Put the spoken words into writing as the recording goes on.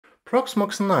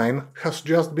Proxmox 9 has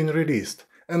just been released.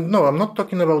 And no, I'm not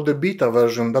talking about the beta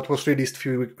version that was released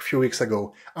few weeks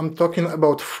ago. I'm talking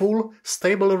about full,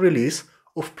 stable release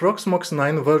of Proxmox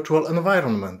 9 virtual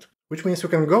environment, which means you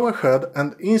can go ahead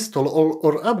and install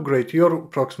or upgrade your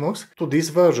Proxmox to this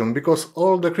version, because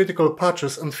all the critical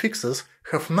patches and fixes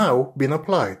have now been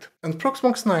applied. And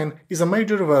Proxmox 9 is a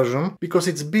major version because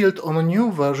it's built on a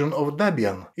new version of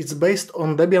Debian. It's based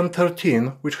on Debian 13,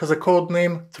 which has a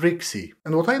codename Trixie.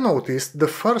 And what I noticed, the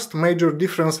first major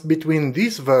difference between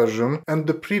this version and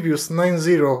the previous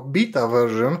 9.0 beta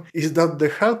version is that the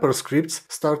helper scripts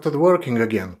started working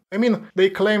again. I mean, they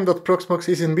claim that Proxmox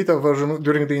is in beta version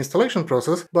during the installation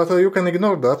process, but you can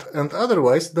ignore that, and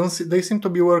otherwise they seem to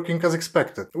be working as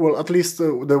expected. Well, at least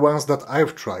the ones that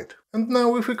I've tried. And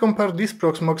now if we compare this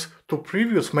Proxmox to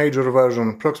previous major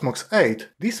version Proxmox 8,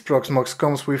 this Proxmox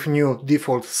comes with new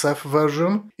default Ceph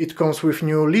version, it comes with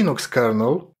new Linux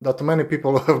kernel that many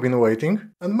people have been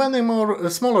waiting, and many more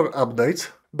smaller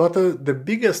updates, but the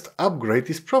biggest upgrade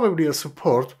is probably a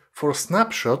support for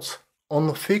snapshots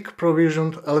on thick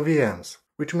provisioned LVMs.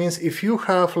 Which means if you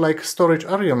have like storage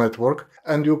area network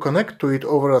and you connect to it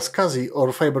over a SCSI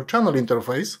or fiber channel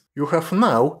interface, you have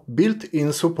now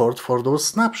built-in support for those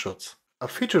snapshots, a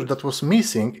feature that was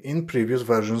missing in previous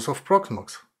versions of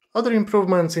Proxmox. Other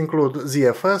improvements include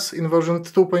ZFS in version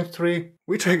 2.3,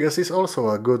 which I guess is also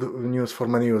a good news for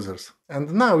many users.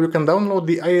 And now you can download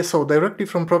the ISO directly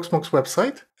from Proxmox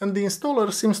website, and the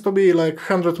installer seems to be like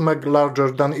 100 meg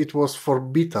larger than it was for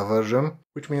beta version,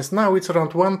 which means now it's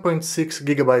around 1.6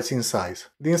 GB in size.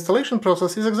 The installation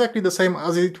process is exactly the same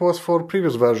as it was for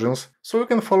previous versions, so you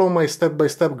can follow my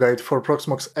step-by-step guide for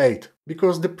Proxmox 8,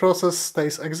 because the process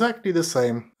stays exactly the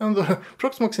same, and the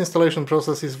Proxmox installation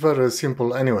process is very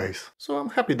simple anyways, so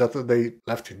I'm happy that they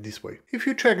left it this way. If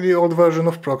you check the old version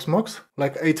of Proxmox,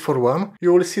 like 8.4.1,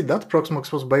 you will see that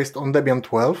Proxmox was based on Debian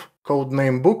 12,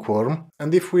 codename Bookworm,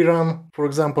 and if we run, for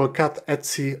example, cat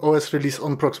etc os release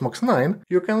on Proxmox 9,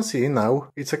 you can see now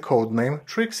it's a codename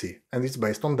Trixie, and it's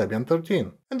based on Debian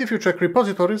 13. And if you check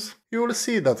repositories, you will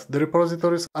see that the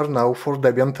repositories are now for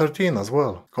Debian 13 as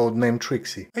well, codename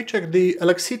Trixie. I checked the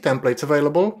LXC templates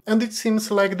available, and it seems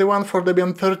like the one for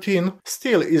Debian 13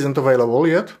 still isn't available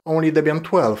yet, only Debian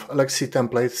 12 LXC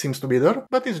template seems to be there,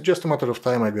 but it's just a matter of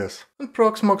time, I guess. And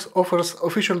Proxmox offers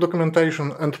official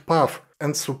documentation and path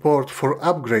and support for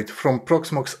upgrade from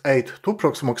Proxmox 8 to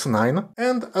Proxmox 9,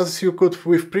 and as you could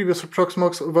with previous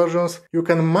Proxmox versions, you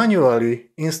can manually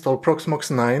install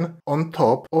Proxmox 9 on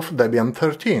top of Debian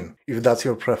 13, if that's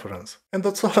your preference. And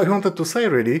that's all I wanted to say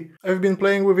really. I've been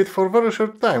playing with it for a very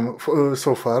short time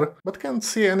so far, but can't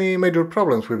see any major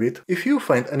problems with it. If you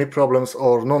find any problems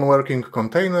or non-working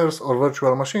containers or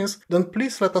virtual machines, then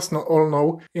please let us all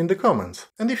know in the comments.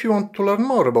 And if you want to learn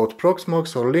more about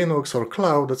Proxmox or Linux or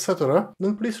cloud, etc.,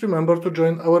 then please remember to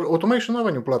join our Automation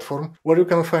Avenue platform, where you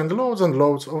can find loads and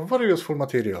loads of very useful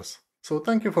materials. So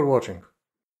thank you for watching.